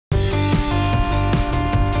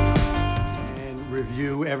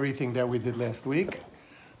everything that we did last week,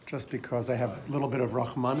 just because I have a little bit of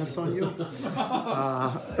Rahmanas on you.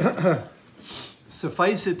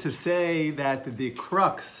 Suffice it to say that the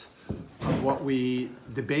crux of what we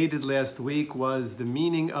debated last week was the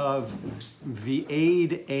meaning of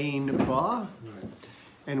v'aid ein ba,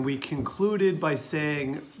 and we concluded by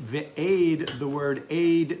saying v'aid, the word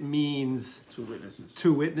aid means two witnesses.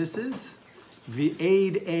 Two witnesses.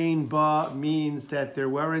 V'aid ein ba means that there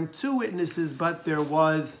weren't two witnesses, but there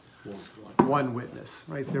was one witness,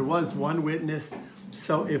 right? There was one witness.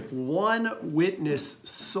 So if one witness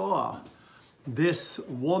saw this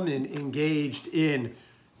woman engaged in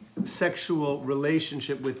sexual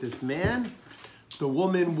relationship with this man, the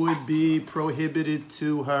woman would be prohibited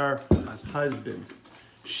to her husband.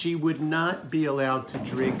 She would not be allowed to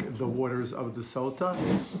drink the waters of the Sotah.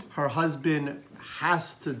 Her husband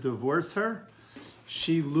has to divorce her.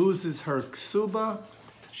 She loses her ksuba.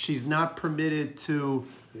 She's not permitted to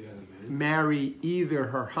marry either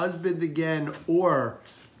her husband again or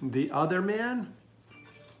the other man.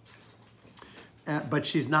 But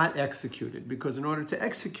she's not executed, because in order to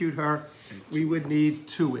execute her, we would need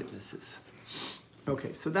two witnesses.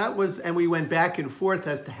 Okay, so that was, and we went back and forth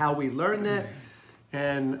as to how we learned that,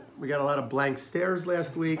 and we got a lot of blank stares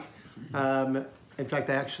last week. In fact,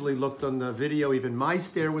 I actually looked on the video, even my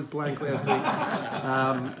stare was blank last week.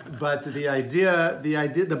 But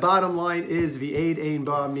the bottom line is v'aid ein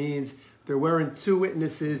ba means there weren't two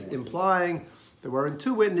witnesses, implying there weren't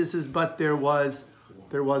two witnesses, but there was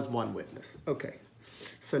one witness. Okay,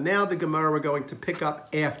 so now the Gemara we're going to pick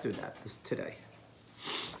up after that today.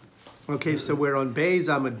 Okay, so we're on Beis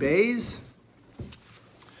Amud Beis,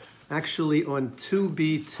 actually on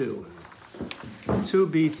 2b2.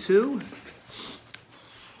 2b2,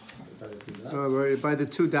 by the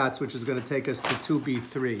two dots, which is going to take us to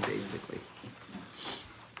 2b3, basically.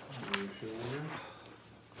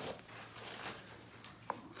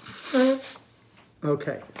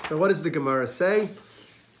 Okay, so what does the Gemara say?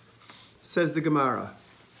 Says the Gemara,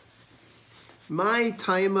 my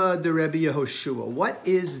taima de Rebbe Yehoshua. What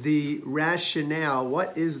is the rationale?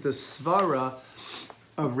 What is the svara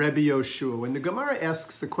of Rebbe Yehoshua? When the Gemara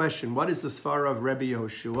asks the question, what is the svara of Rebbe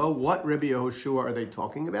Yehoshua? What Rebbe Yehoshua are they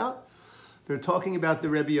talking about? They're talking about the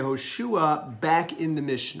Rebbe Yehoshua back in the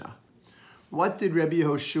Mishnah. What did Rebbe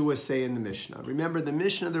Yehoshua say in the Mishnah? Remember the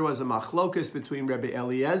Mishnah, there was a machlokus between Rebbe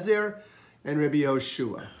Eliezer and Rebbe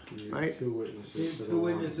Yehoshua, right? Two witnesses for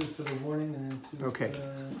the warning and then two. Okay,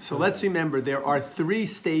 so let's remember there are three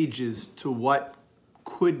stages to what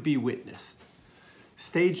could be witnessed.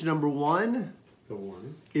 Stage number one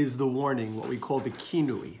is the warning, what we call the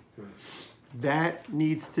kinui. That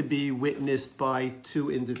needs to be witnessed by two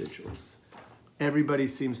individuals. Everybody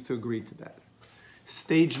seems to agree to that.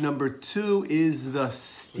 Stage number two is the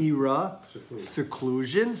stira,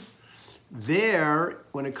 seclusion. There,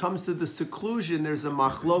 when it comes to the seclusion, there's a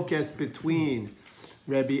machlokes between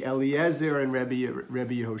Rebbe Eliezer and Rebbe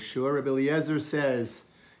Yehoshua. Rebbe Eliezer says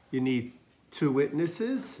you need two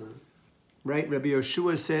witnesses, right? Rebbe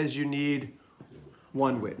Yehoshua says you need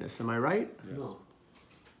one witness. Am I right? Yes.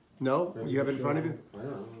 No? You have it in front of you?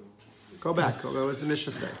 Go back. What does the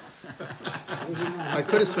Mishnah say? I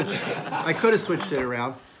could have switched it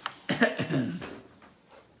around.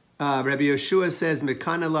 Rabbi Yehoshua says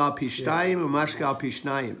Mekana la pishnayim umashkal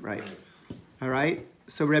pishnayim. Right. All right.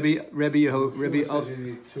 So Rabbi Yehoshua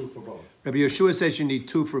says you need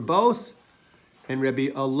two for both, and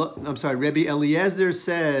Rabbi Eliezer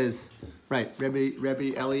says, right.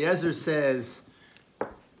 Rabbi Eliezer says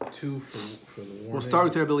Two for the warning. We'll start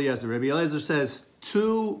with Rabbi Eliezer. Rabbi Eliezer says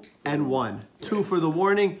 2 and 1. 2 for the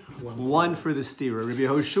warning, 1 for the stira. Rabbi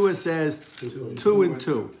Yehoshua says 2 and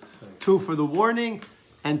 2. 2 for the warning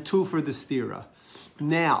and 2 for the stira.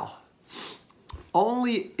 Now,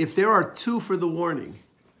 only if there are 2 for the warning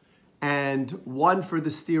and 1 for the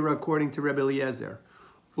stira according to Rabbi Eliezer,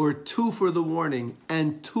 or 2 for the warning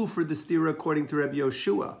and 2 for the stira according to Rabbi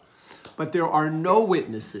Yehoshua, but there are no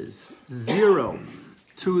witnesses, 0,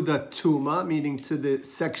 to the tuma, meaning to the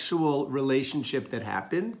sexual relationship that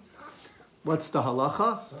happened. What's the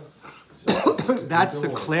halacha? That's the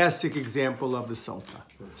classic example of the Sotah.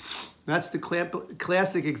 That's the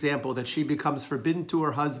classic example that she becomes forbidden to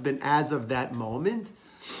her husband as of that moment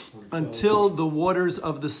until the waters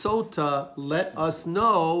of the Sotah let us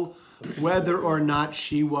know whether or not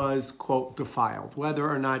she was, quote, defiled, whether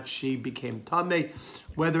or not she became tameh,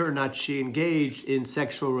 whether or not she engaged in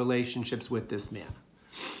sexual relationships with this man.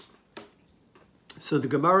 So the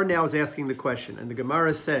Gemara now is asking the question, and the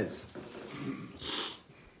Gemara says,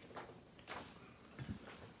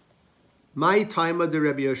 My taima de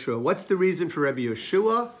Rabbi Yehoshua. What's the reason for Rabbi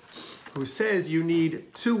Yehoshua? who says you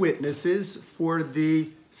need 2 witnesses for the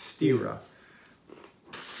stira.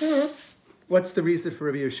 What's the reason for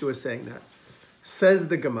Rabbi Yeshua saying that? Says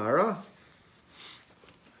the Gemara.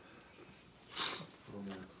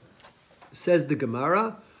 Says the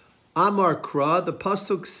Gemara. Amar Kra, the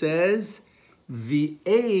pasuk says,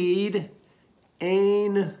 V'eid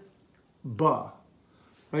ein ba.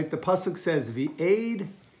 Right? The pasuk says, V'eid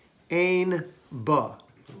ein ba.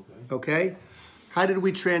 Okay? How did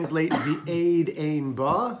we translate V'eid ein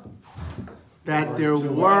ba? That there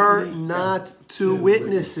were not 2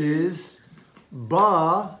 witnesses,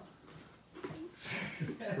 ba.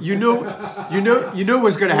 You knew it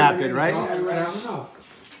was going to happen, right?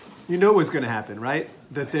 You knew it was going to happen, right?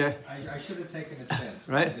 That there. I should have taken a chance,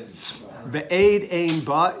 right? Ve'ed ein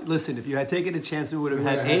ba. Listen, if you had taken a chance, it would have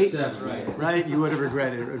had 8. Right? You would have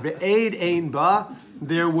regretted it. Ve'ed ein ba.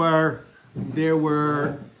 There was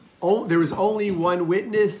only 1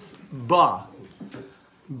 witness, ba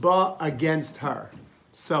against her.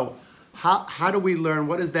 So, how do we learn?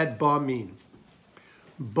 What does that ba mean?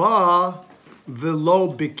 Ba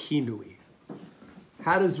velo bikinui.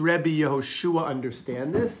 How does Rabbi Yehoshua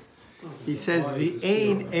understand this? He says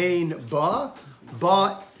v'ein ein ba.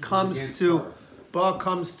 Ba comes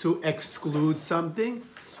to exclude something.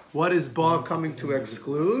 What is ba coming to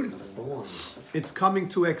exclude? It's coming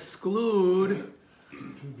to exclude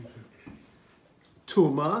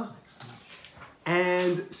tuma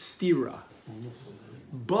and stira.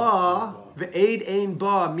 Ba, v'eid ein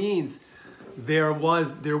ba means there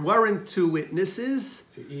weren't 2 witnesses,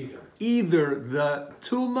 either the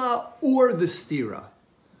tuma or the stira.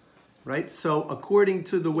 Right? So according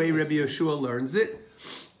to the way Rabbi Yeshua learns it,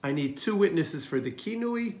 I need 2 witnesses for the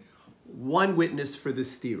kinui, 1 witness for the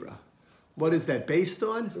stira. What is that based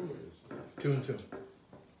on? 2 and 2.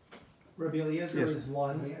 Rabbi Eliezer Yes. is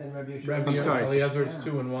 1 and Rabbi Yeshua. Rabbi I'm sorry. Eliezer is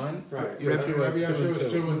 2 and 1. Right. Rabbi Yeshua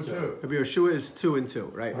is 2 and 2. Rabbi Yeshua is 2 and 2,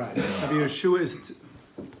 right? Right. Rabbi Yeshua is...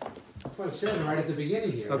 Well, it says right at the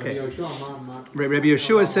beginning here. Okay. Rabbi Yeshua, Rabbi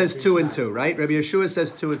Yeshua says 2 and 2, right? Rabbi Yeshua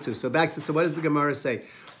says 2 and 2. So what does the Gemara say?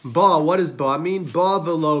 Ba, what does ba mean? Ba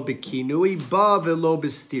velo bikinui, ba velo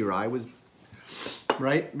bistira.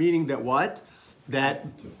 Right? Meaning that what? That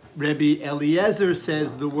Rabbi Eliezer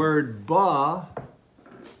says the word ba.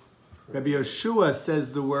 Rabbi Yeshua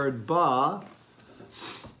says the word ba.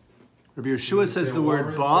 Rabbi Yeshua says the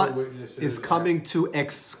word ba is coming to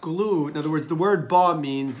exclude. In other words, the word ba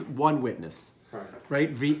means 1 witness.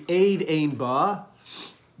 Right? V'eid ein ba.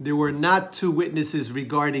 There were not 2 witnesses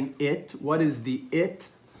regarding it. What is the it?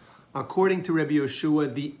 According to Rabbi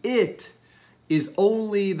Yeshua, the it is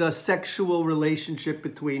only the sexual relationship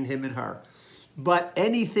between him and her. But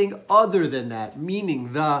anything other than that,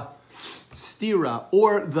 meaning the stira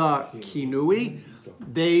or the kinui,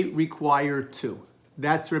 they require 2.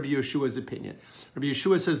 That's Rabbi Yeshua's opinion. Rabbi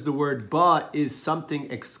Yeshua says the word ba is something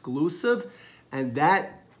exclusive, and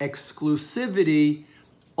that exclusivity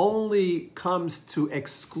only comes to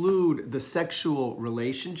exclude the sexual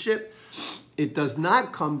relationship. It does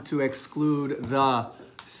not come to exclude the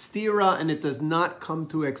stira, and it does not come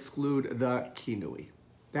to exclude the kinui.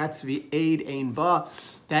 That's v'eid ein ba.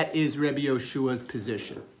 That is Rabbi Yeshua's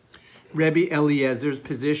position. Rabbi Eliezer's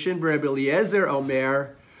position. Rabbi Eliezer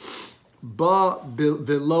omer ba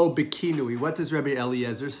velo bikinui. What does Rabbi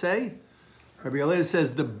Eliezer say? Rabbi Eliezer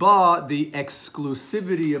says the ba, the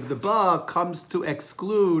exclusivity of the ba, comes to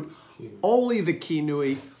exclude only the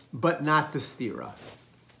kinui, but not the stira.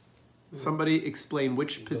 Somebody explain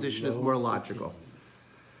which position is more logical.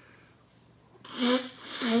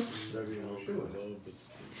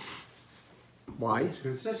 Why? It's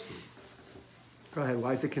consistent. Go ahead.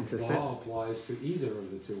 Why is it consistent? Law applies to either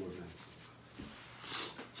of the 2 events.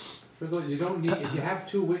 First of all, you don't need, if you have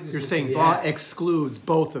 2 witnesses. You're saying to the ba act, excludes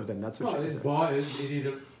both of them. That's what well, you're it's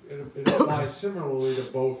saying. it applies similarly to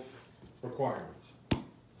both requirements.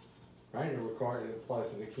 Right? It applies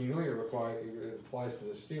to the kinui, it applies to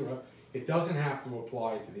the stira. It doesn't have to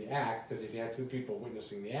apply to the act, because if you have 2 people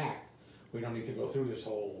witnessing the act, we don't need to go through this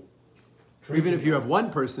whole. Even if you have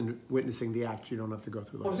 1 person witnessing the act, you don't have to go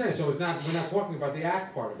through I'm that. saying, so we're not talking about the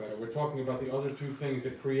act part of it. We're talking about the other 2 things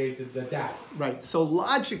that created the doubt. Right. So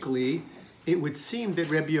logically, it would seem that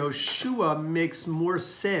Rabbi Yehoshua makes more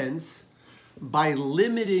sense by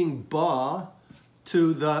limiting ba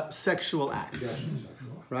to the sexual act.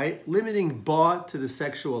 Right? Limiting ba to the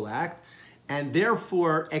sexual act, and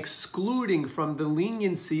therefore excluding from the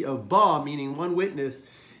leniency of ba, meaning 1 witness,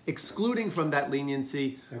 excluding from that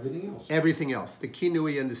leniency everything else, the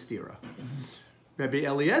kinui and the stira. Rabbi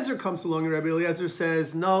Eliezer comes along and Rabbi Eliezer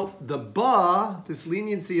says, no, the ba, this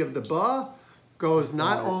leniency of the ba, goes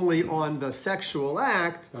not only on the sexual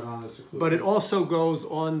act, But on the seclusion. but it also goes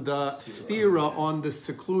on the stira, on the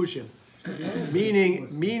seclusion.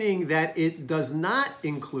 Meaning that it does not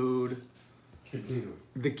include Continue.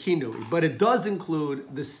 the kinui, but it does include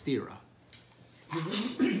the stira.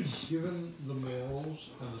 Given the morals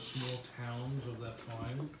and the small towns of that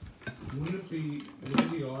time, wouldn't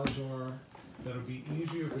the odds are that it'd be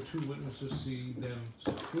easier for two witnesses to see them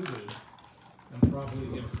secluded and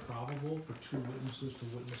probably improbable for two witnesses to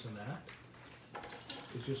witness an act?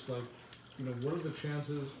 It's just like, what are the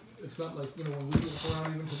chances? It's not like, when we walk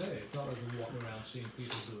around even today, it's not like we're walking around seeing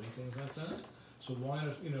people doing things like that. So why,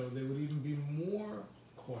 they would even be more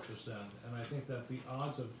cautious then. And I think that the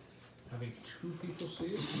odds of having two people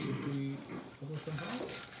see it would be almost impossible.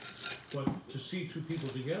 But to see two people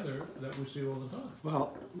together, that we see all the time.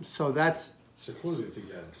 Well, so that's, Secluded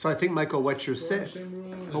together. so I think, Michael, what you're So in saying, the same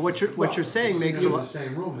room, but what you're saying makes a in the lot.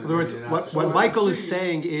 same room. In other words, they're not what secluded. Michael is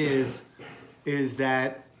saying is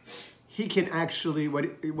that he can actually,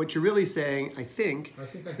 what you're really saying, I think, I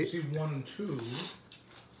think I can see 1 and 2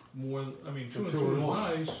 more. I mean, 2 and Two 2 and is one.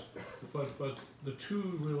 nice, but the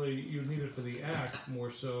 2 really you need it for the act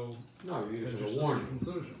more so No, you need than it for just the the warning.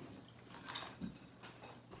 conclusion.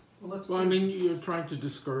 Well, let's. Well, I mean, you're trying to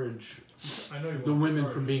discourage I know you the want women to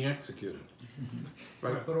from being executed.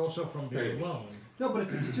 right, but also from being Right. alone. No, but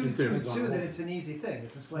if it's 2, It 2, and depends 2, on then the- it's an easy thing.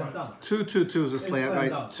 It's a slam Right. dunk. 2-2-2 is a It's slam, slam right?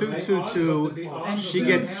 dunk. 2-2-2, The odds and of she that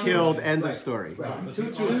gets happening- killed, end of Right. story. Right. But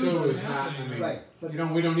 2-2-2 is not, happening- I mean, Right. But,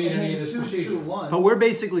 we don't need and any then of this 2, procedure. 2, 1. But we're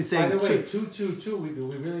basically By saying the way, 2. 2-2-2, do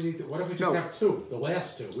we really need to, what if we just No. have 2, the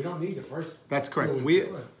last 2? We don't need the first. That's correct. two and We,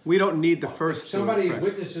 two. we don't need the If first 2. somebody correct.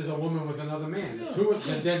 witnesses a woman with another man,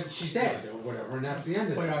 Yeah. then she's dead or whatever, and that's the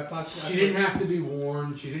end of Wait, it. I thought. She didn't have to be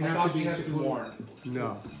warned, she didn't I have thought to she be has to be secluded. warned.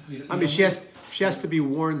 No. You- I you mean, don't- she has to be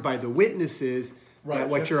warned by the witnesses Right, that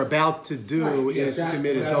what that's- you're about to do Right, is exactly.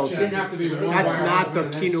 commit That's- adultery. She didn't have to be warned That's by her not the husband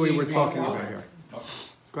and then kinui she we're being talking involved. about here.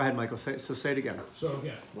 Go ahead, Michael. Say it again. So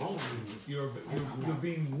again, Well, you're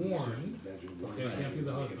being warned. Okay, it can't be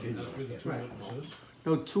the husband. It has to be the 2 Right. witnesses.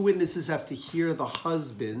 No, 2 witnesses have to hear the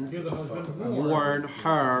husband You're the husband warn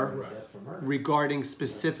her Right. that's for murder. regarding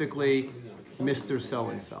specifically Mr.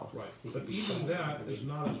 So-and-so. Right, but even that is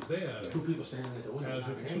not as bad Two people standing at the window. as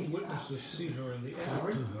if 2 Hey, witnesses see her in the act.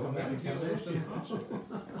 Sorry? And that would be almost impossible.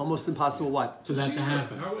 Almost impossible what? For that See to her.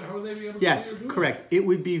 happen. How would they be able to Yes, see her do it? correct. It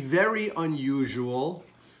would be very unusual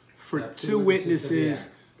for Yeah, 2 two witnesses to the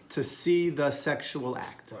witnesses to see the sexual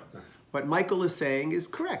act. Right. What Michael is saying is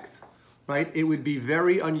correct, right? It would be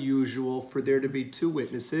very unusual for there to be 2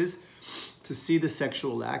 witnesses to see the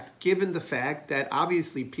sexual act, given the fact that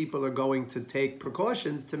obviously people are going to take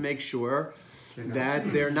precautions to make sure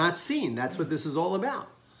that they're not seen. That's what this is all about,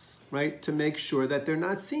 right? To make sure that they're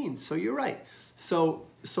not seen. So you're right. So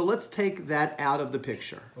let's take that out of the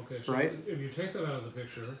picture, Okay, so right? if you take that out of the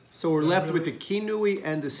picture, So we're then left with the really kinui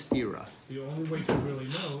and the stira. the only way to really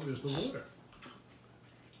know is the water.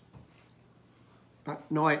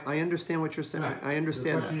 No, I understand what you're saying. Right. I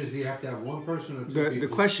understand The question that. is, do you have to have one person or 2 The people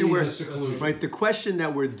question see we're the seclusion? right. The question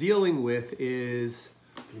that we're dealing with is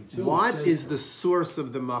Until it what says- is the source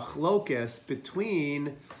of the machlokes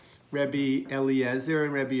between Rabbi Eliezer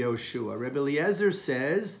and Rabbi Yoshua? Rabbi Eliezer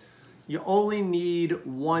says you only need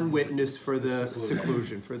 1 witness for the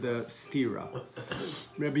seclusion, for the stira.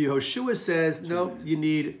 Rabbi Yoshua says no, you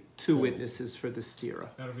need 2 witnesses for the stira.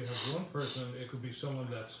 And if you have 1 person, it could be someone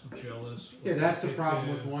that's jealous. Yeah, that's the or problem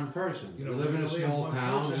with vindictive. one person. You We know, live in a really have small one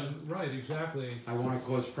town, person- and Right, exactly. I want to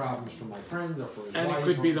cause problems for my friend or for his And wife. it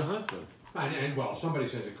could be or- the husband. And well, somebody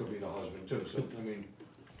says it could be the husband too, so, I mean,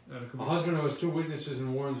 And it could a be husband who has 2 witnesses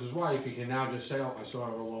and warns his wife, he can now just say, oh, I saw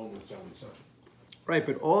her alone with so-and-so. Right,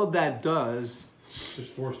 but all that does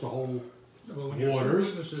Just force the whole Well, when you're 2 waters.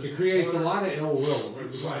 witnesses, It creates a water- lot of ill will,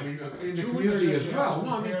 I mean, in the Two community witnesses, as you well. have to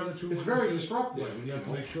No, I compare mean, the 2 it's very witnesses. disruptive. Right, you have to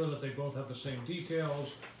make sure that they both have the same details.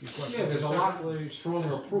 You question Yeah, there's a them lot separately. stronger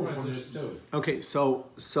There's- proof right, on there's- this too. okay,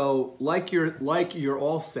 so like you're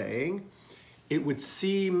all saying, it would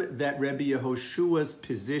seem that Rabbi Yehoshua's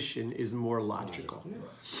position is more logical.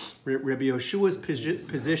 Rabbi Yehoshua's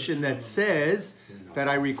position that says that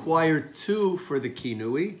I require 2 for the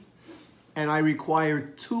kinui and I require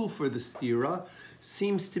 2 for the stira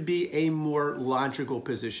seems to be a more logical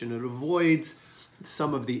position. It avoids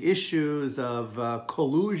some of the issues of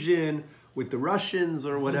collusion with the Russians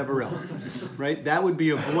or whatever else, right? That would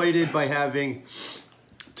be avoided by having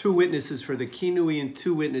 2 witnesses for the kinui and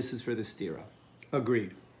 2 witnesses for the stira.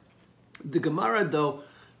 Agreed. The Gemara, though,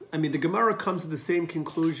 I mean, the Gemara comes to the same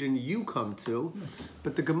conclusion you come to,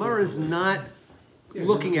 but the Gemara is not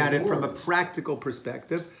looking at it from a practical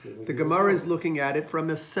perspective. The Gemara is looking at it from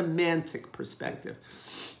a semantic perspective.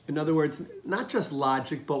 In other words, not just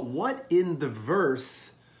logic, but what in the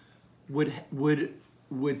verse would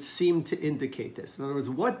seem to indicate this. In other words,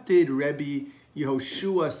 what did Rebbe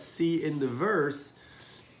Yehoshua see in the verse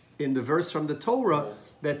from the Torah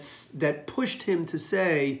that pushed him to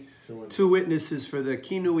say 2 witnesses for the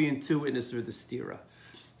kinui and 2 witnesses for the stira?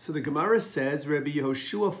 So the Gemara says Rebbe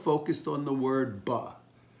Yehoshua focused on the word ba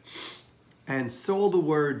and saw the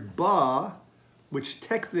word ba, which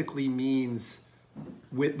technically means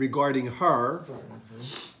regarding her,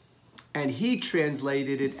 and he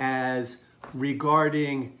translated it as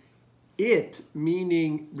regarding it,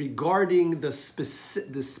 meaning regarding the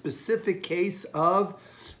specific case of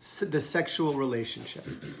the sexual relationship.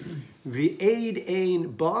 V'eid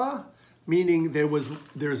ein ba, meaning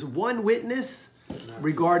there's one witness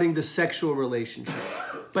regarding the sexual relationship,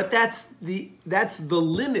 but that's the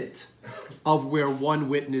limit of where one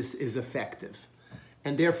witness is effective,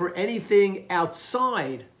 and therefore anything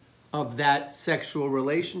outside of that sexual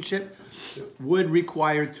relationship would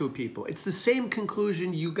require 2 people. It's the same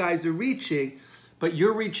conclusion you guys are reaching, but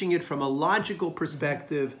you're reaching it from a logical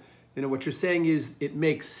perspective. You know, what you're saying is it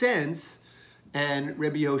makes sense, and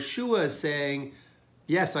Rebbe Yehoshua is saying,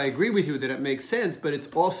 yes, I agree with you that it makes sense, but it's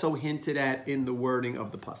also hinted at in the wording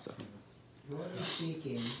of the pasuk. Broadly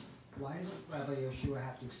speaking, why does Rabbi Yehoshua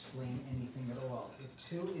have to explain anything at all? If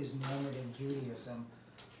 2 is normative Judaism,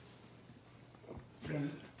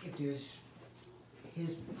 then if there's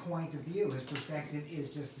his point of view, his perspective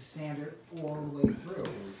is just the standard all the way through.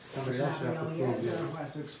 Somebody So else has to Rabbi prove Eliezer it.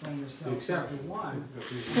 has to explain himself Except- to 1.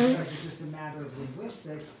 Because it's just a matter of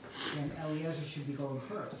linguistics, then Eliezer should be going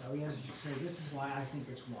first. Eliezer should say, this is why I think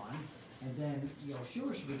it's 1. And then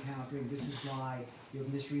Yehoshua should be countering, this is why you're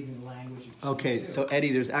misreading the language. Okay, so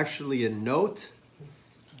Eddie, there's actually a note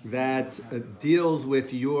that deals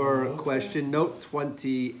with your question. Note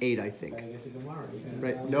 28, I think.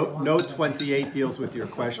 Right, note 28 deals with your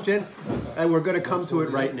question, and we're going to come to it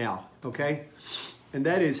right now, okay? And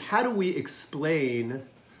that is, how do we explain,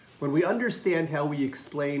 when we understand how we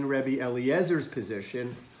explain Rebbe Eliezer's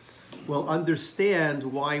position, we'll understand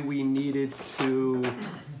why we needed to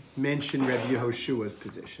mention Rebbe Yehoshua's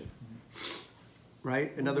position,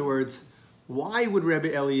 right? In other words, why would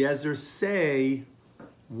Rebbe Eliezer say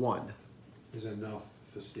 1? Is enough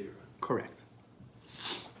for stira. Correct.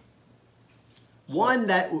 One,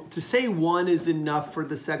 that to say 1 is enough for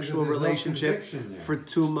the sexual Because there's no relationship conviction there. for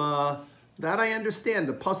tuma, that I understand.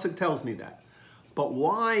 The pasuk tells me that. But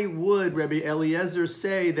why would Rabbi Eliezer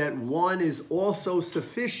say that 1 is also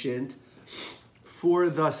sufficient for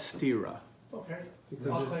the stira? Okay,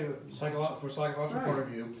 I'll tell you, from a psychological point of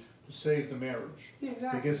view, to save the marriage. Yeah,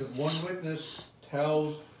 exactly. Because if one witness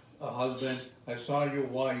tells a husband, I saw your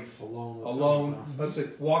wife Alone alone, with let's say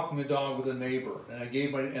walking the dog with a neighbor, and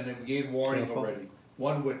they gave warning Careful. already.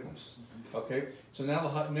 One witness, okay? So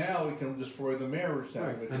now we can destroy the marriage, that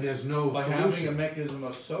Right, witness. and there's no by having a solution. mechanism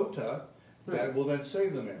of sotah, that will then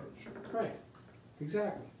save the marriage. Right,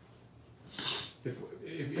 exactly.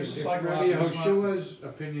 If This is Rabbi psychological, it's not- Yehoshua's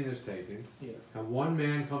opinion is taken, Yeah. and one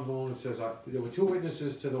man comes along and says, there were 2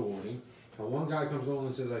 witnesses to the warning, and one guy comes along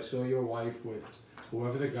and says, I saw your wife with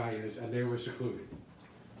whoever the guy is, and they were secluded.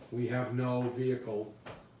 We have no vehicle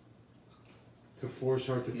to force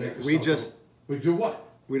her to take the We Sotah. just, We do what?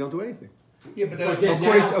 we don't do anything. Yeah, but But then,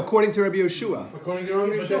 then- According to Rabbi Yeshua. According to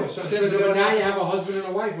Rabbi Yeah, but then- Yeshua. So, but so then- then now you have a husband and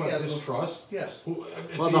a wife who Yeah, have but- distrust. yes.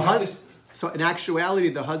 Well, so in actuality,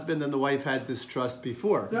 the husband and the wife had distrust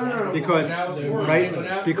before. No. Because, Now it's worse. right, But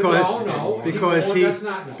now- because, No, because he, that's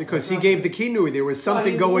not no. because That's he not gave no. the kinui. There was Well,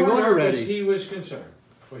 something he going warned on her 'cause already. He was concerned.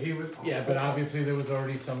 But he was. Yeah, but obviously there was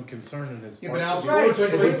already some concern in his Yeah, part. but now it's Right, worse.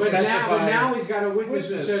 but because now specified- he's got a witness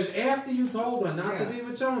who witness. says, after you told her not to Yeah. be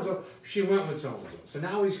with so-and-so, she went with so-and-so. So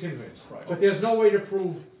now he's convinced. Right. But there's no way to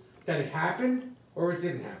prove that it happened or it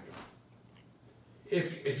didn't happen.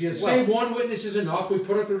 If you say one witness is enough, we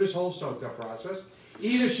put her through this whole Sotah process.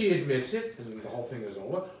 Either she admits it, and the whole thing is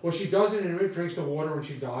over, or she doesn't and drinks the water and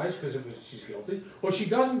she dies because she's guilty, or she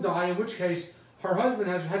doesn't die, in which case her husband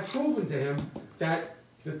had proven to him that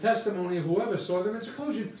the testimony of whoever saw them in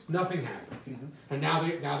seclusion, nothing happened. And now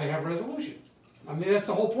they have resolution. I mean, that's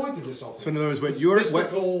the whole point of this whole thing. So in other words, It's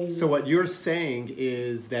mystical- what you're saying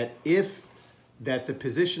is that that the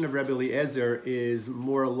position of Rebbe Eliezer is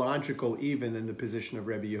more logical even than the position of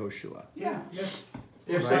Rebbe Yehoshua. Yeah.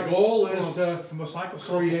 If Right. the goal is to From a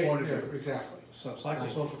psychosocial create, point of yeah, view. exactly. So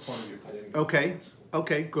psychosocial point of view.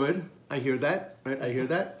 Okay, good. I hear that. Right, I hear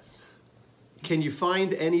that. Can you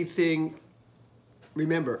find anything?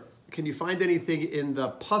 Remember, can you find anything in the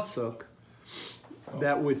pasuk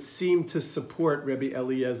that would seem to support Rabbi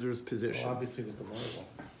Eliezer's position. Well, obviously the Gemara will.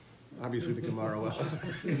 Obviously, the Gemara will.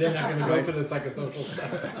 They're not going to go for the psychosocial stuff.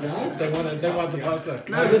 They want the pasuk.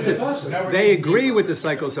 No, listen, they agree with the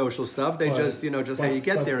psychosocial stuff. They just, just how you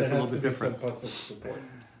get there is a little bit different.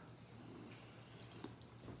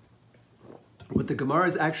 What the Gemara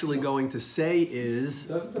is actually going to say is...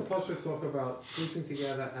 Doesn't the pasuk talk about sleeping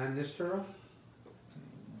together and nistara?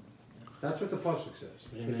 That's what the pasuk says.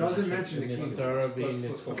 It doesn't mention the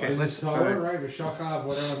kingdom. Okay, let's. All right, right. V'shakav,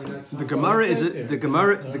 whatever. I mean, that's The Gemara is the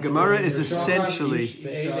Gemara is essentially. Those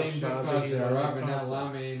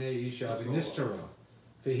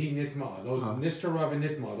nistara and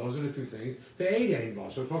nitma. Those are the two things.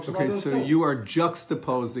 So it talks about Okay, those so two. you are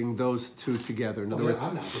juxtaposing those two together. In other words,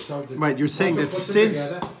 I'm not. right? You're saying that since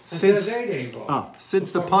the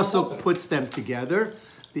pasuk puts them together,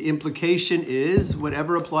 the implication is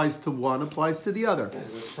whatever applies to one applies to the other.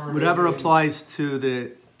 Whatever applies to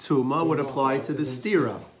the tuma would apply to the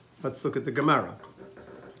stira. Let's look at the Gemara.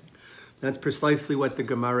 That's precisely what the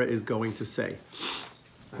Gemara is going to say.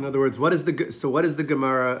 In other words, what is the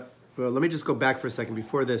Gemara? Well, let me just go back for a second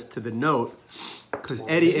before this to the note, because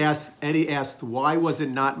Eddie asked why would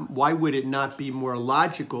it not be more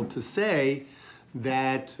logical to say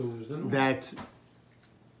that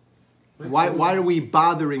why are we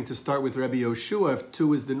bothering to start with Rabbi Yoshua if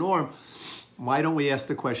 2 is the norm? Why don't we ask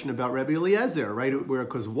the question about Rabbi Eliezer, right?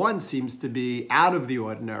 Because 1 seems to be out of the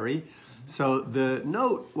ordinary. So the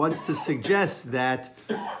note wants to suggest that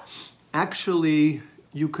actually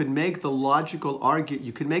you could make the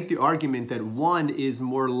argument that 1 is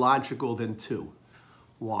more logical than 2.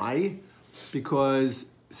 Why?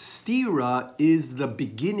 Because stira is the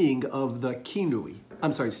beginning of the kinui.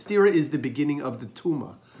 I'm sorry, stira is the beginning of the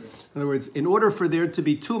tuma. In other words, in order for there to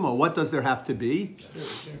be tuma, what does there have to be?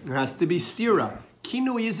 There has to be stira.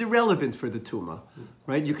 Kinui is irrelevant for the tuma,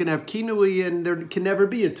 right? You can have kinui and there can never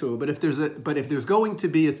be a tuma. But if there's going to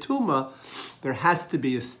be a tuma, there has to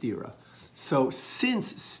be a stira. So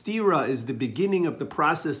since stira is the beginning of the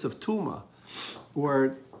process of tuma,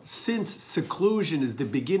 or since seclusion is the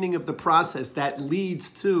beginning of the process that leads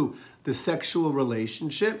to the sexual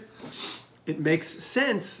relationship, it makes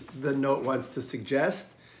sense, the note wants to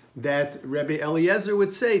suggest, that Rabbi Eliezer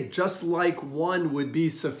would say, just like 1 would be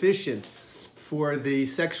sufficient for the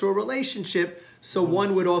sexual relationship, so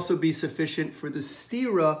 1 would also be sufficient for the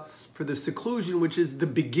stira, for the seclusion, which is the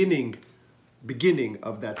beginning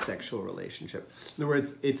of that sexual relationship. In other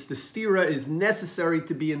words, it's the stira is necessary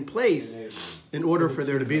to be in place in order for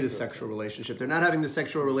there to be the sexual relationship. They're not having the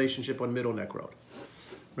sexual relationship on Middle Neck Road.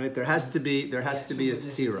 Right, there has to be a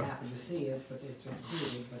stira.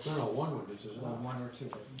 One or two.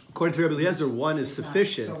 According to Rabbi Eliezer, 1 is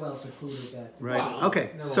sufficient. So well secluded that. Right. Wow.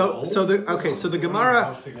 Okay. So the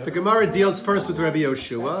Gemara deals first with Rabbi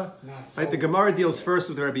Yoshua. Right. The Gemara deals first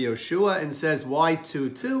with Rabbi Yoshua and says why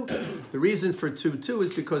 2:2. The reason for 2:2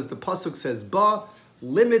 is because the pasuk says ba,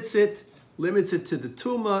 limits it to the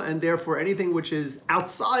tuma, and therefore anything which is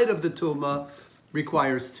outside of the tuma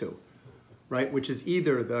requires 2. Right, which is which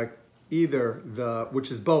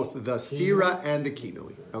is both the stira and the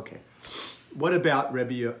kinui. Okay. What about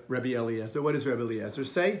Rabbi Eliezer? What does Rabbi Eliezer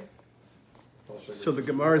say? So the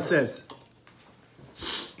Gemara says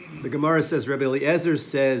Rabbi Eliezer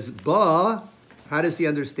says ba. How does he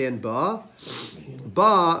understand ba?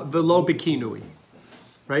 Ba velo bekinui.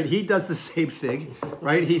 Right, he does the same thing.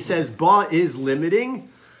 Right, he says ba is limiting,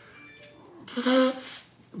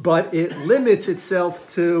 but it limits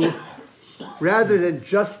itself to. Rather than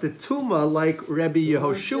just the tuma, like Rabbi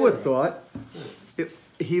Yehoshua thought, it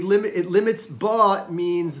limits ba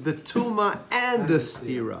means the tuma and the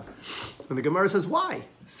stira. And the Gemara says, why?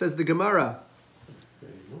 Says the Gemara,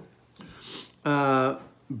 ba,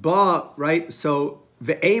 right? So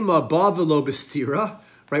ve'ema ba velo b'stira,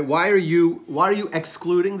 right? Why are you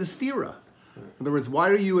excluding the stira? In other words, why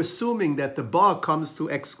are you assuming that the ba comes to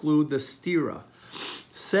exclude the stira?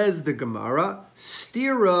 Says the Gemara,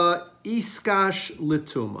 stira iskash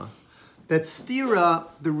lituma. That stira,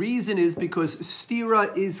 the reason is because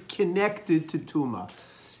stira is connected to tuma.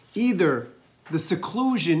 Either the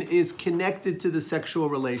seclusion is connected to the sexual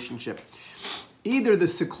relationship. Either the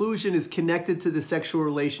seclusion is connected to the sexual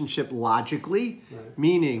relationship logically,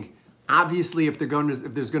 meaning obviously if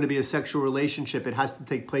there's going to be a sexual relationship, it has to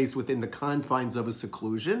take place within the confines of a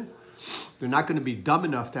seclusion. They're not going to be dumb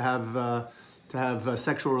enough to have a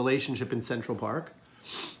sexual relationship in Central Park.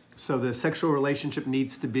 So the sexual relationship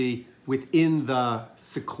needs to be within the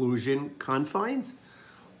seclusion confines.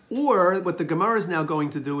 Or what the Gemara is now going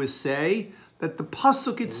to do is say that the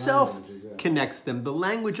pasuk itself language, exactly. connects them. The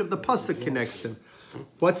language of the pasuk connects them.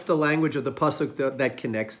 What's the language of the pasuk that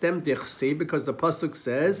connects them? Dichsi, because the pasuk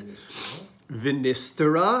says,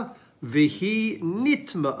 "V'nistera v'hi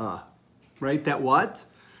nitma'a." Right? That what?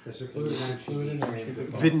 The secluded and excluded.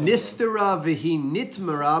 V'nistera v'hi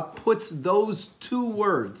nitmara puts those two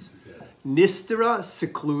words, nistera,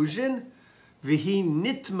 seclusion, v'hi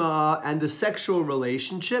nitma, and the sexual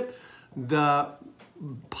relationship. The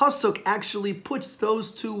pasuk actually puts those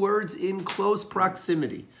two words in close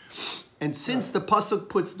proximity. And since the pasuk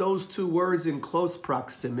puts those two words in close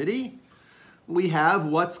proximity, we have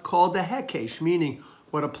what's called a hekesh, meaning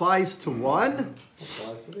what applies to one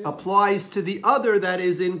applies to the other that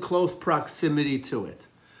is in close proximity to it.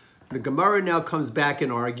 The Gemara now comes back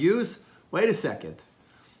and argues, wait a second.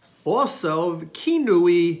 Also,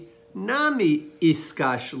 kinui nami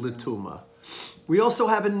iskash letuma. We also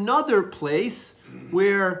have another place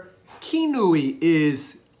where kinui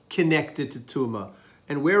is connected to tuma.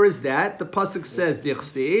 And where is that? The pasuk says,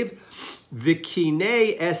 Dichsev,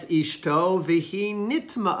 v'kinei es ishto v'hi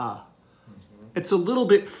nitma'a. It's a little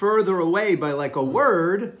bit further away by like a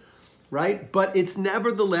word, right? But it's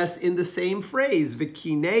nevertheless in the same phrase.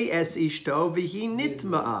 V'kinei es ishto v'hi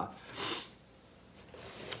nitma'a.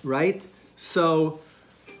 Right? So,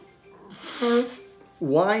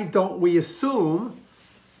 why don't we assume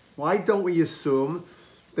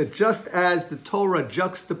that just as the Torah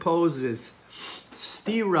juxtaposes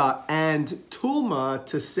stira and tuma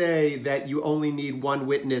to say that you only need one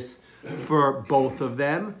witness for both of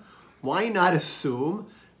them, why not assume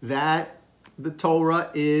that the Torah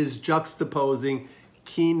is juxtaposing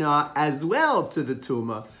kina as well to the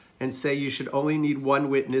tuma and say you should only need one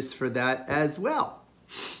witness for that as well?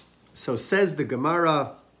 So says the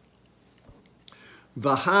Gemara,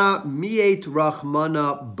 Vaha miet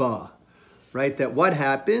rachmana ba, right? That what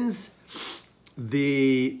happens?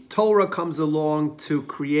 The Torah comes along to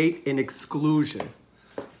create an exclusion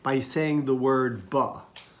by saying the word ba.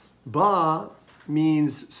 Ba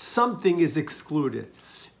means something is excluded.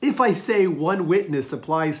 If I say one witness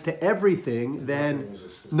applies to everything, then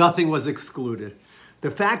nothing was excluded.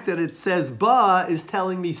 The fact that it says ba is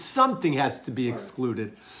telling me something has to be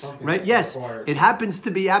excluded, right? Yes, it happens to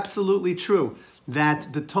be absolutely true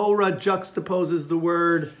that the Torah juxtaposes the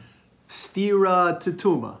word stira to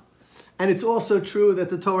tuma. And it's also true that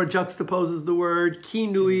the Torah juxtaposes the word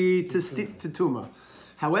kinui to tuma.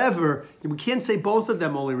 However, we can't say both of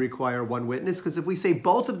them only require one witness, because if we say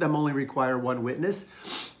both of them only require one witness,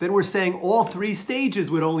 then we're saying all three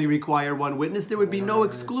stages would only require one witness. There would be no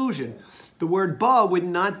exclusion. The word ba would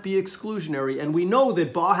not be exclusionary, and we know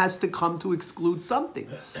that ba has to come to exclude something.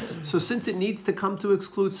 So since it needs to come to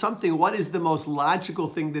exclude something, what is the most logical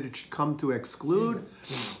thing that it should come to exclude?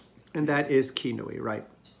 And that is kinui, right?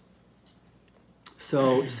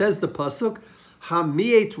 So says the pasuk,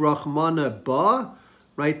 Hamiet Rachmana ba,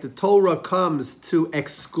 right? The Torah comes to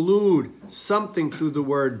exclude something through the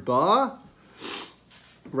word ba,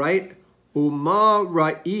 right? Uma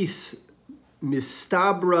ra'is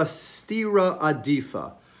mistabra stira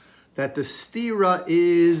adifa, that the stira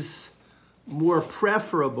is more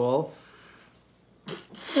preferable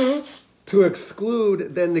to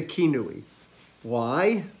exclude than the kinui.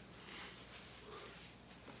 Why?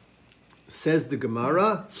 Says the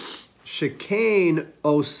Gemara, Shekain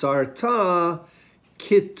osarta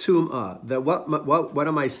kituma. That what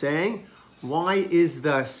am I saying? Why is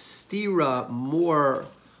the stira more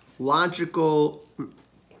logical?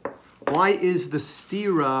 Why is the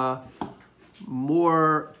stira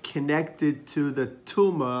more connected to the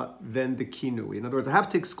tuma than the kinui? In other words, I have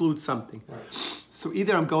to exclude something. Right. So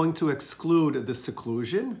either I'm going to exclude the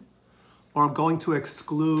seclusion, or I'm going to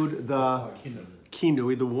exclude the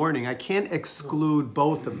kinui, the warning. I can't exclude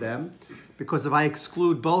both of them, because if I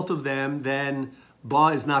exclude both of them, then ba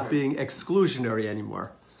is not being exclusionary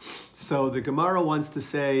anymore. So the Gemara wants to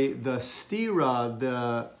say the stira,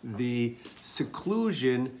 the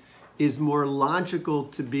seclusion, is more logical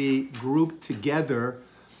to be grouped together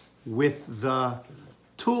with the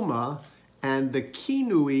tuma, and the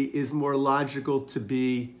kinui is more logical to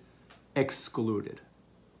be excluded.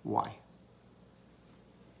 Why?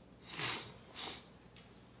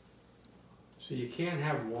 So you can't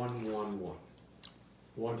have one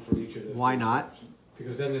for each of the. Why not?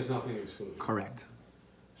 Because then there's nothing excluded. Correct.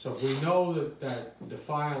 So if we know that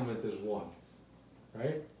defilement is one,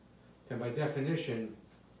 right? Then by definition,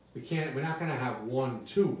 we're not going to have 1,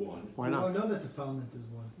 2, 1. Why not? We don't know that defilement is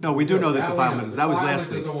one. No, we do know that defilement is. That was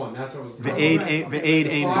last week. Defilement is the one. That's what was The aid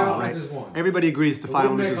ain ba, right? Is one. Everybody agrees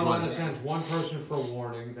defilement is It would make a lot one. of sense. One person for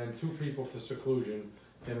warning, then 2 people for seclusion,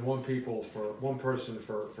 then 1 person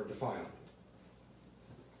for defilement.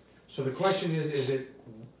 So the question is it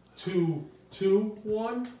 2, 2,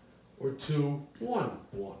 1 or 2, 1,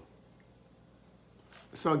 1?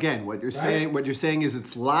 So again, what you're Right. saying is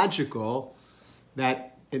it's logical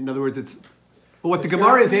that, in other words, it's, well, what the It's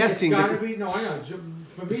Gemara gotta is be- asking. It's gotta be, no, I know,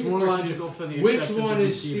 for me, It's the more question logical is, for the which exception one to be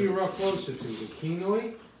is Stira. Stira closer to, the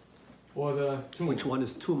Kinoi or the Tuma? Which one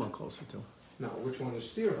is Tuma closer to? No, which one is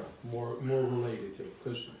Stira more related to?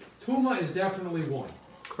 Because Tuma is definitely 1.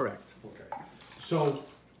 Correct. Okay. So,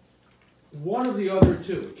 one of the other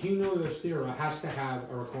two, Kinoi or Stira, has to have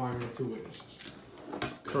a requirement of 2 witnesses.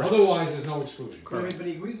 Correct. Otherwise, there's no exclusion. Correct.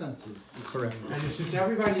 Everybody agrees on 2. Correct. And since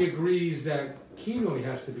everybody agrees that Kinoi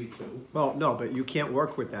has to be 2, Well, no, but you can't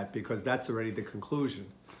work with that because that's already the conclusion.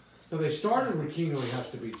 so they started with Kinoi has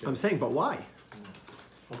to be 2. I'm saying, but why?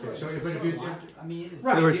 Okay, so but if you, I mean, it's-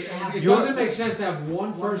 right, other words, it you're- doesn't make sense to have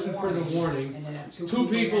one person for the warning, and then have 2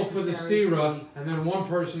 people for the necessary to Stira, be- and then 1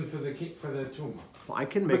 person for the Tuma. Well, I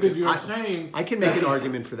can make Because it. you're saying, I can make an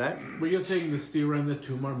argument for that. well, you're saying the Stira and the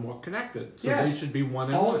Tum are more connected, so Yes. they should be 1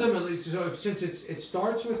 and 1. Ultimately, so since it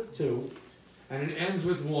starts with 2 and it ends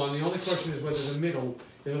with 1, the only question is whether the middle,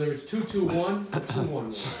 whether it's 2, 2, 1 or 2,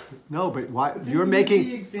 1, 1. No, but why? Didn't You're you making.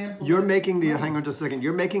 give the example You're of- making the. Hang on just a second.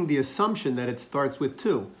 You're making the assumption that it starts with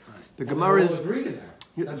 2. The And Gemara they is. all agree to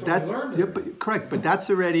that. That's what we learned. Yeah, but, correct, but that's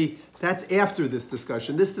after this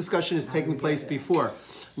discussion. This discussion is taking place before.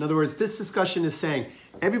 In other words, this discussion is saying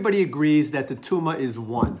everybody agrees that the Tuma is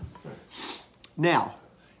 1. Now,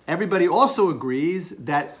 everybody also agrees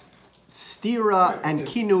that Stira and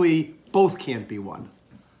Kinui both can't be 1,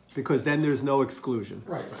 because then there's no exclusion.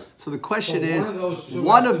 Right. So the question So is, one of those two has to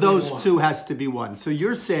one of be those 1. 2 has to be 1. So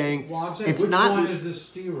you're saying Well, I'm saying, it's which not. one is the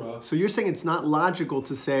Stira? So you're saying it's not logical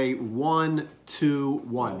to say 1, 2,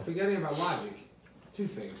 1. Well, forgetting about logic, 2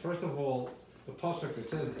 things. First of all, the pasuk that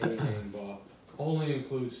says Ein Ba only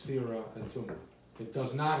includes Stira and Tuma. It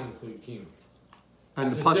does not include Kinu. And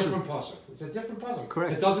It's the a pasuk. different pasuk. It's a different pasuk.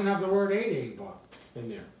 Correct. It doesn't have the word Ein Ba in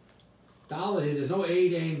there. Dalit, there's no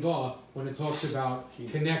Ein Ba when it talks about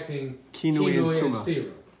connecting Kinui and and Tuma.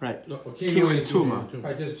 Stira. Right. Or Kinui and Tuma.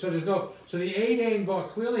 Right, so the Ein Ba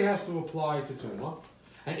clearly has to apply to Tuma,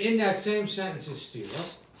 and in that same sentence is Stira,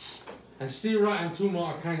 and Stira and Tuma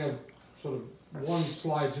are kind of sort of one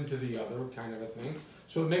slides into the other kind of a thing.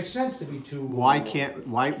 So it makes sense to be 2. Why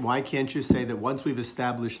can't you say that once we've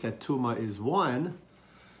established that Tuma is 1,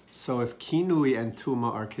 so if Kinui and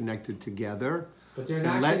Tuma are connected together, But they're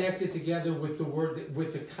not connected together with the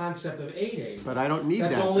concept of Ein. but I don't need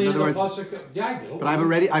That's that. only In in other the words, pasuk. Yeah, I do. but I've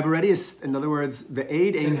already, in other words, the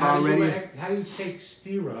Aid Then ain't how do already. you take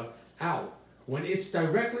Stira out when it's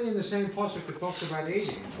directly in the same pasuk that talks about Ein?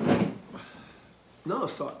 No,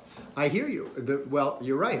 so I hear you. Well,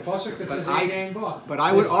 you're right. Pasuk that But says I- Ein Ba. but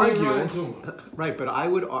I would says Stira argue- and Tuma. Right, but I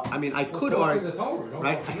would. I mean, I could Well, talk argue. to the Torah, don't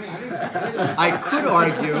right? talk to me. I didn't- I could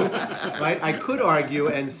argue, right? I could argue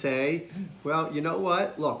and say, well, you know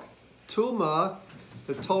what? Look, Tuma,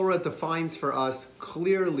 the Torah defines for us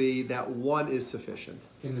clearly that 1 is sufficient.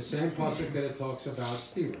 In the same pasuk that it talks about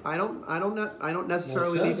Stira. I don't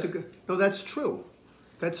necessarily Well, it need says to go. No, that's true.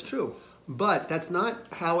 That's true. But that's not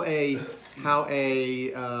how a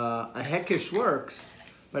hekesh works.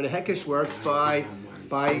 Right? A hekesh works by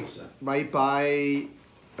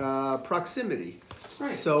proximity.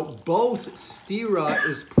 Right. So both Stira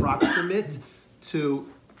is proximate to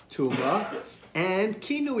Tuma, and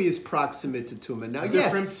Kinui is proximate to Tuma. Now,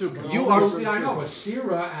 yes, Different Tuma. you Well, are. see, I know, but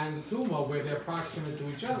Stira and Tuma, where they're proximate to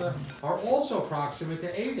each other, are also proximate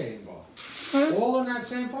to Ein Ba. All in that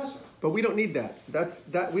same pasuk. But we don't need that.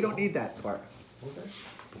 We don't need that part. Okay.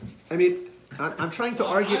 I mean, I'm trying to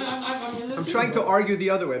argue. I'm trying to argue the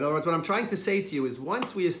other way. In other words, what I'm trying to say to you is,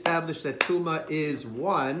 once we establish that Tuma is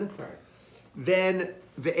 1, Right. then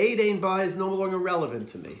the Ein Ba is no longer relevant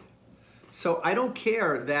to me. So I don't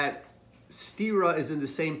care that Stira is in the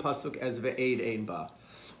same pasuk as the Ein Ba.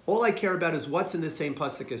 All I care about is what's in the same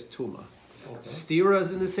pasuk as Tuma. Okay. Stira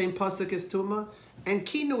is in the same pasuk as Tuma, and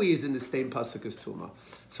Kinui is in the same pasuk as Tuma.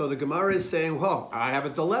 So the Gemara is saying, well, I have a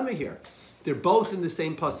dilemma here. They're both in the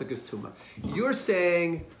same pasuk as Tuma. You're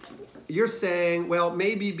saying, well,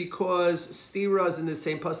 maybe because Stira is in the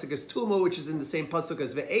same pasuk as Tuma, which is in the same pasuk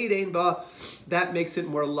as Ve'ein Ba, that makes it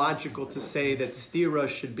more logical to say that Stira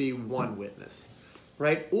should be 1 witness.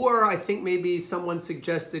 Right? Or I think maybe someone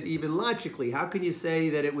suggested even logically, how can you say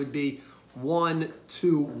that it would be 1,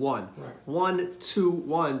 2, 1? Right. 1, 2,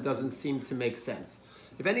 1 doesn't seem to make sense.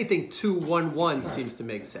 If anything, 2, 1, 1 seems to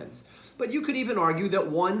make sense. But you could even argue that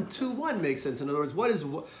 1, 2, 1 makes sense. In other words,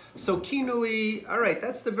 so Kinui, all right,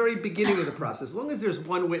 that's the very beginning of the process. As long as there's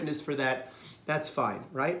 1 witness for that, that's fine,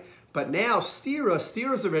 right? But now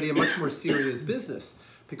Stira's already a much more serious business.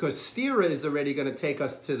 because stira is already going to take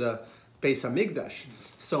us to the Beis Hamikdash.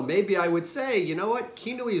 So maybe I would say, you know what,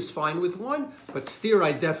 kinui is fine with 1, but stira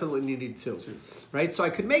I definitely needed 2, right? So I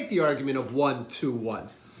could make the argument of 1, 2, 1,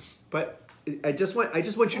 but I just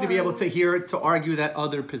want you to be able to argue that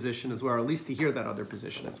other position as well, or at least to hear that other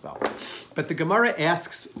position as well. But the Gemara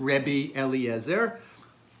asks Rebbe Eliezer,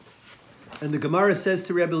 and the Gemara says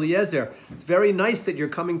to Rebbe Eliezer, it's very nice that you're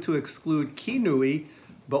coming to exclude kinui,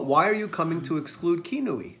 but why are you coming to exclude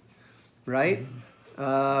kinui, right?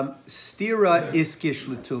 Stira iskish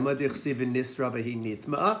letuma dechsiv nisra v'hi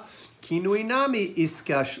nitma, kinui nami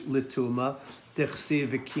iskash letuma dechsiv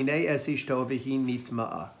v'kinei es ishto v'hi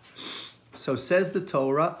nitma. So says the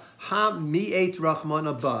Torah, ha mi'et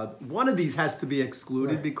rachmana ba. One of these has to be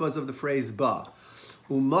excluded because of the phrase ba.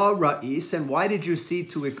 Uma ra'is, and why did you see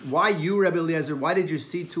to, why you, Rebbe Eliezer, why did you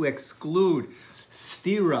see to exclude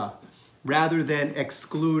stira rather than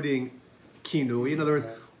excluding kinui? In other words,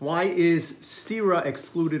 why is stira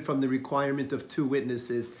excluded from the requirement of 2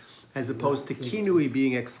 witnesses as opposed to kinui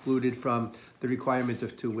being excluded from the requirement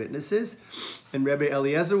of 2 witnesses? And Rebbe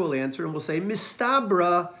Eliezer will answer and will say,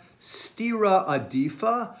 mistabra stira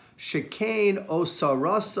adifa shekain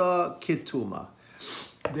osarasa kituma.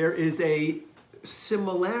 There is a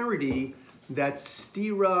similarity that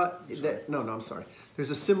stira, there's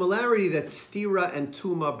a similarity that stira and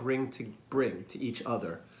tuma bring to each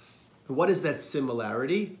other. What is that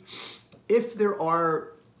similarity? If there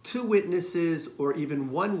are 2 witnesses or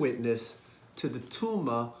even 1 witness to the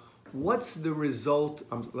tuma, what's the result?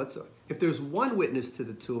 If there's 1 witness to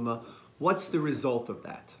the tuma, what's the result of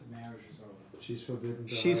that? The marriage is over.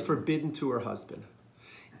 She's forbidden to her husband.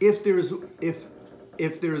 If there's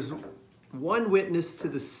 1 witness to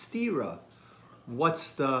the stira,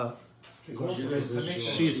 what's the?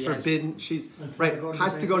 She's forbidden. She's right.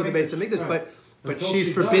 Has to go to the Beis Hamikdash, but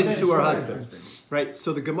she's forbidden to her husband. Right.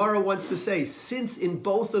 So the Gemara wants to say, since in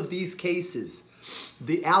both of these cases,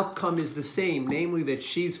 the outcome is the same, namely that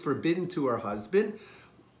she's forbidden to her husband.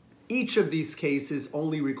 Each of these cases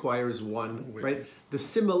only requires 1, right? The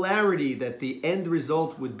similarity that the end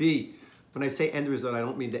result would be, when I say end result, I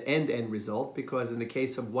don't mean the end result, because in the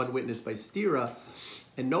case of 1 witness by stira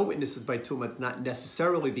and no witnesses by tuma, it's not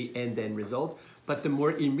necessarily the end result, but the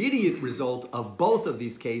more immediate result of both of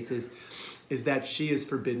these cases is that she is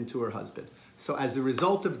forbidden to her husband. So as a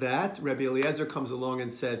result of that, Rebbe Eliezer comes along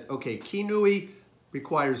and says, okay, kinui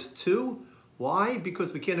requires 2. Why?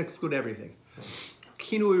 Because we can't exclude everything.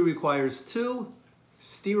 Kinui requires 2,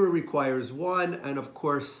 stira requires 1, and of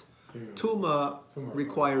course, tuma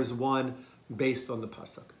requires 1 based on the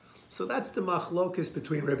pasuk. So that's the machlokus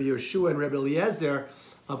between Rebbe Yehoshua and Rebbe Eliezer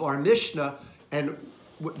of our Mishnah, and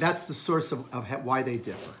that's the source of why they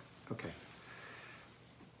differ. Okay.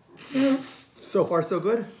 So far, so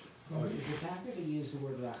good? Is the fact that they use the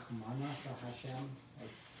word rachmana for Hashem,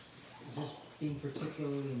 is this being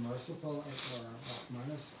particularly merciful or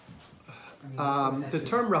rachmanas? The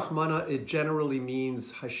term Rahmana, it generally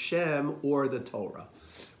means Hashem or the Torah.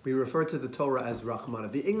 We refer to the Torah as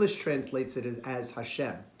Rahmana. The English translates it as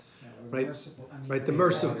Hashem, right? Right, the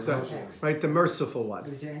merciful one.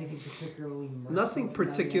 But is there anything particularly merciful? Nothing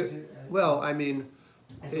particular. Well, I mean,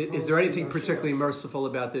 is there anything particularly merciful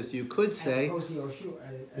about this? You could say. As opposed to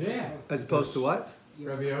Yoshua. As opposed to what?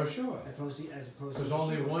 Rabbi Yehoshua. As opposed to Because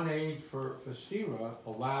only 1 aid for stira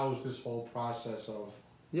allows this whole process of.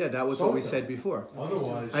 Yeah, that was what we said before.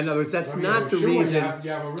 Otherwise, in other words, that's Rabbi not the Yehoshua, reason.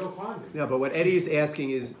 You have a real conflict. Yeah, but what Eddie is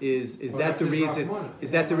asking is that the reason?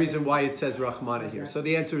 Is that the reason why it says Rahmana here? So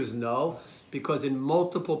the answer is no, because in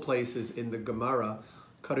multiple places in the Gemara,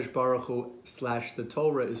 Kadosh Baruch Hu / the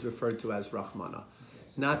Torah is referred to as Rahmana,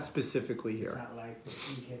 not specifically here. It's not like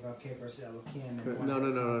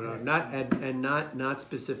No, not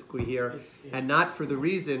specifically here, and not for the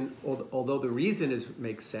reason. Although the reason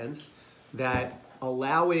makes sense, that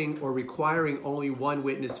allowing or requiring only 1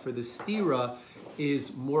 witness for the stira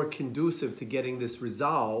is more conducive to getting this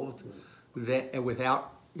resolved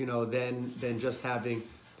without, than just having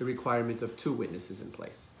the requirement of 2 witnesses in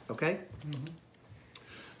place. Okay?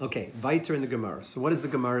 Mm-hmm. Okay, weiter in the Gemara. So what does the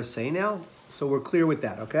Gemara say now? So we're clear with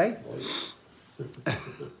that, okay?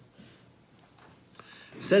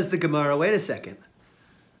 Says the Gemara, wait a second.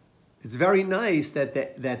 It's very nice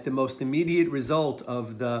that the most immediate result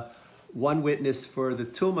of the 1 witness for the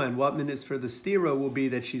tuma and 1 witness for the stira will be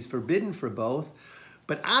that she's forbidden for both.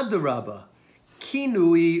 But adarabba,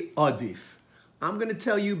 kinui adif. I'm going to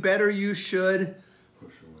tell you better you should,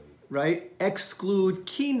 right, exclude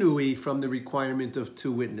kinui from the requirement of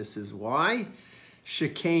 2 witnesses. Why?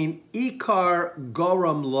 Shekain ikar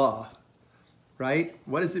goram la. Right?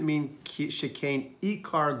 What does it mean, shekain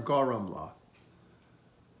ikar goram la?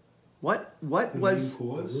 What was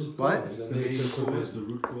Cause? what? It's the main cause, the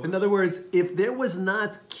root cause. In other words, if there was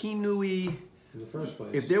not kinui, In the first place.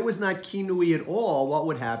 if there was not kinui at all, what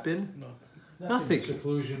would happen? Nothing.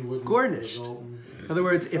 Seclusion wouldn't Garnished. result In other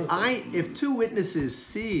words, if two witnesses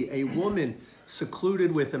see a woman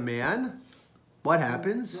secluded with a man, what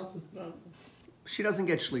happens? She doesn't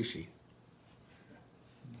get shlishi.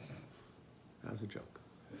 That was a joke.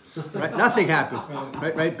 Right? Nothing happens.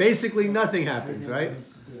 Right? Basically, nothing happens. Right?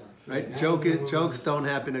 Jokes don't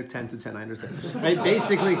happen at 10 to 10. I understand. Right?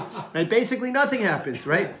 Basically, nothing happens.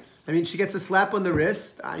 Right? I mean, she gets a slap on the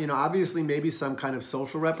wrist. Obviously, maybe some kind of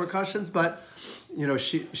social repercussions, but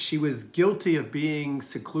she was guilty of being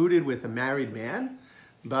secluded with a married man.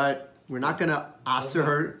 But we're not going to answer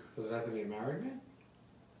her. Does it have to be a married man?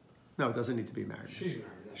 No, it doesn't need to be married. She's married.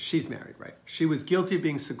 She's married, right? She was guilty of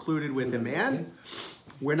being secluded with a man.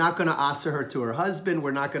 We're not going to answer her to her husband.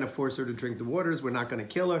 We're not going to force her to drink the waters. We're not going to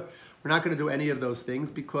kill her. We're not going to do any of those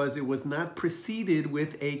things because it was not preceded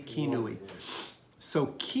with a kinui. So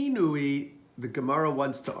kinui, the Gemara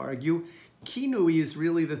wants to argue, kinui is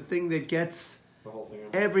really the thing that gets The whole thing.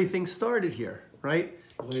 everything started here, right?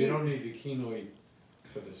 Well, you don't need the kinui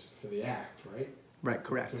for the act, right? Right,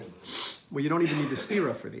 correct. Well, you don't even need the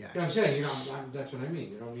stira for the act. Yeah, I'm saying, that's what I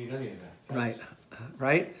mean. You don't need any of that.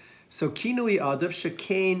 Right. So kinui adav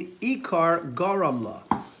shekain ikar garamla,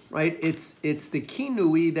 right? It's the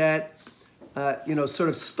kinui that sort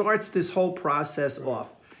of starts this whole process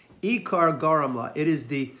off. Ikar garamla.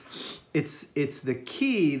 It's the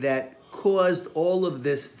key that caused all of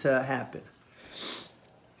this to happen.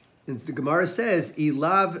 And the Gemara says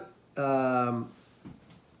ilav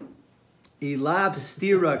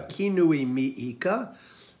stira kinui mi'ika,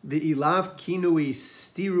 the ilav kinui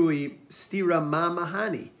stira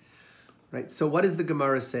mamahani. Right, so what is the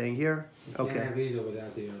Gemara saying here? You can't have either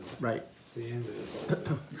without the other. Right. It's the end of this whole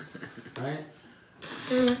thing. Right?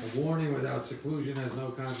 A warning without seclusion has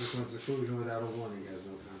no consequence. Seclusion without a warning has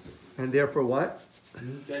no consequence. And therefore what?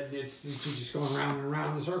 You're just going round and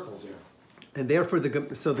round in circles here. And therefore,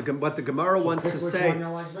 what the Gemara wants to say,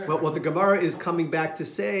 what the Gemara is coming back to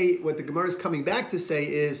say,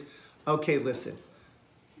 is, okay, listen,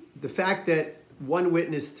 the fact that one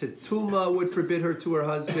witness to Tuma would forbid her to her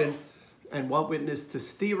husband, and one witness to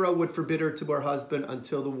Stira would forbid her to her husband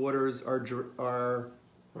until the waters are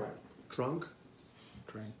drunk,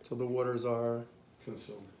 until the waters are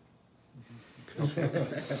Consumed.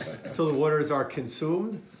 until the waters are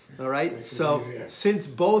consumed. All right. So since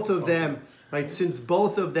both of them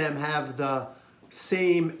have the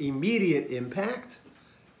same immediate impact,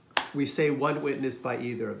 we say one witness by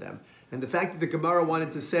either of them. And the fact that the Gemara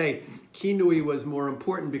wanted to say kinui was more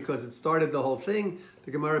important because it started the whole thing,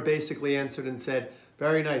 the Gemara basically answered and said,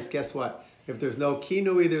 very nice, guess what? If there's no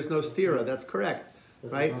kinui, there's no stira. That's correct,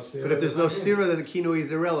 right? But if there's no stira, then the kinui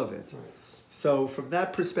is irrelevant. So from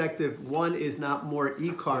that perspective, one is not more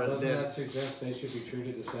ikar Doesn't than... that suggest they should be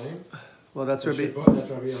treated the same? Well, that's Rabbi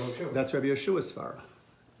Yehoshua. That's Rabbi Yeshua's svara.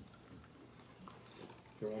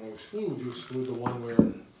 You want to exclude, you exclude the one where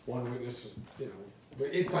one witness, but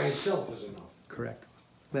it by itself is enough. Correct.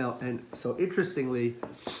 Well, and so interestingly,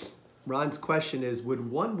 Ron's question is,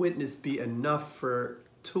 would one witness be enough for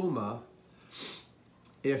Tuma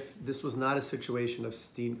if this was not a situation of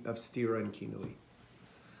stira and kinui?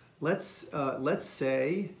 Let's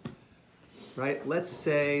say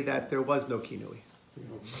that there was no kinui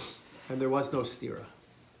and there was no stira.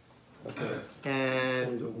 Okay.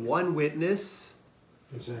 And one witness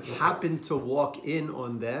happened to walk in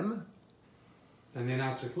on them. And they're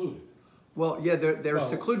not secluded. Well, yeah, they're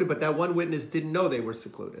secluded, but that one witness didn't know they were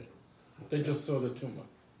secluded. They just saw the tumor.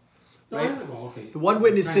 Right? Well, okay. The one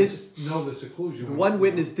witness did know the seclusion. The one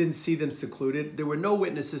witness didn't see them secluded. There were no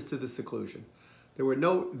witnesses to the seclusion. There was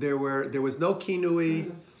no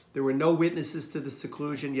kinui. There were no witnesses to the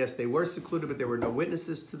seclusion. Yes, they were secluded, but there were no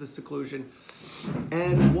witnesses to the seclusion.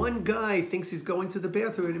 And one guy thinks he's going to the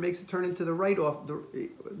bathroom and he makes it turn into the right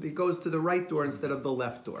he goes to the right door instead of the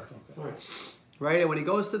left door. Right. Right? And when he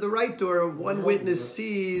goes to the right door, one witness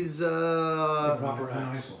sees some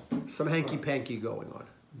hanky-panky going on.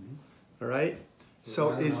 All right?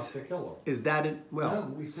 So is that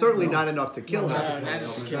certainly not enough to kill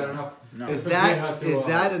her? Is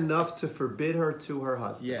that enough to forbid her to her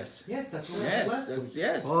husband? Yes. Yes, that's what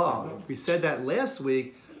Yes. Oh, we said that last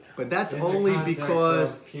week, but that's only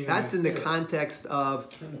because that's in the context of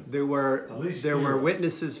there were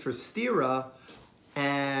witnesses for stira,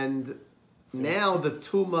 and now the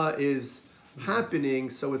tuma is happening,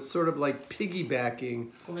 so it's sort of like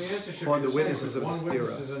piggybacking on the witnesses of the one stira.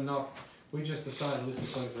 witness is enough. We just decided, this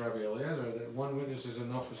is like Rabbi Eliezer, that one witness is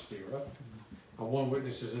enough for stira, one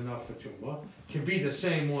witness is enough for Tuma. Can be the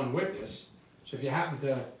same one witness. So if you happen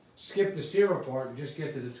to skip the stira part and just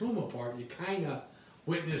get to the Tuma part, you kind of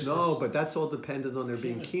witness. No, but that's all dependent on there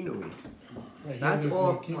being kinui. Right, That's there's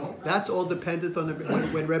all. no kino. That's all dependent on the.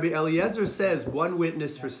 When Rabbi Eliezer says one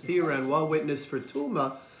witness for stira and one witness for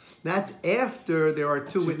tuma, that's after there are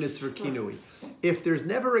two witnesses for kinui. If there's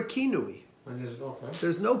never a kinui, And okay.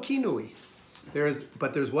 there's no kinui.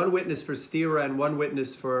 But there's one witness for stira and one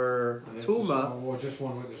witness for And it's tuma, or just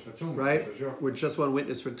one witness for Tuma. right? For sure. With just one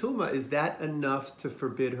witness for tuma, is that enough to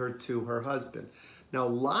forbid her to her husband? Now,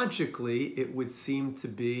 logically, it would seem to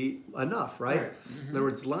be enough, right? Right. In other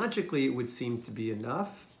words, logically, it would seem to be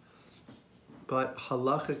enough, but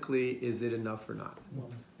halachically, is it enough or not?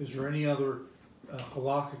 Is there any other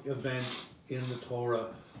halakhic event in the Torah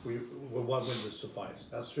where one witness suffice?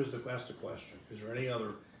 That's the question. Is there any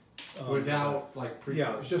other? Without like pre.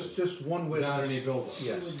 Yeah, just one witness. Without any buildup.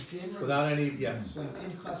 Yes. With Zimri, Without any, yes. when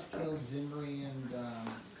Pinchas killed Zimri and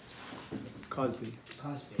Cosby.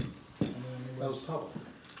 Cosby, I mean, it That was was, public.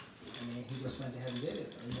 I mean, he just went ahead and did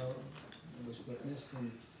it, you know, it was witnessed,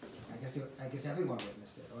 and I guess everyone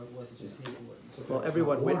witnessed it, or was it just he who witnessed it? Well,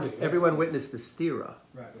 everyone witnessed the stira.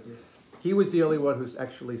 Right, but did, He was the only one who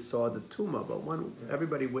actually saw the tuma, but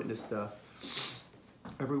everybody witnessed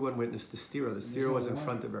everyone witnessed the stira. The there's stira no was in warning.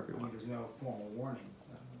 front of I everyone. mean, there's no formal warning.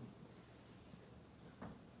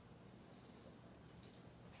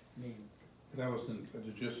 I mean, That was the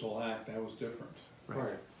logistical act, that was different. Right.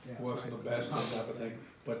 yeah. It wasn't right, the but best it's not type of thing, thing.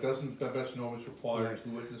 but that's always required Right. to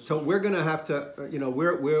witness. So we're going to have to,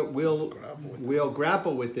 we'll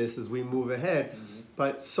grapple with this as we move ahead.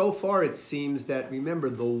 But so far it seems that, remember,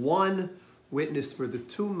 the one witness for the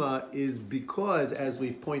tuma is because, as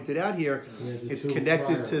we've pointed out here, Yeah, the it's two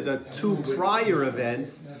connected prior. to the two prior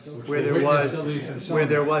events where the there witness was at least in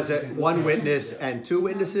some one witness and two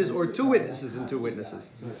witnesses, or two witnesses and two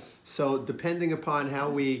witnesses. So depending upon how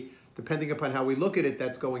we look at it,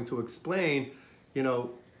 that's going to explain,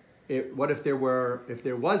 what if there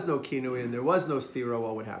was no kinui and there was no stira,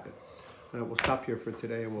 what would happen? We'll stop here for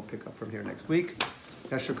today and we'll pick up from here next week.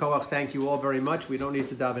 Yasher Koach, thank you all very much. We don't need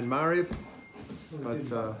to daven Mariv,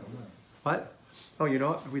 but what? Oh, you know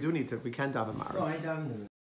what? We can daven Mariv. No, I don't.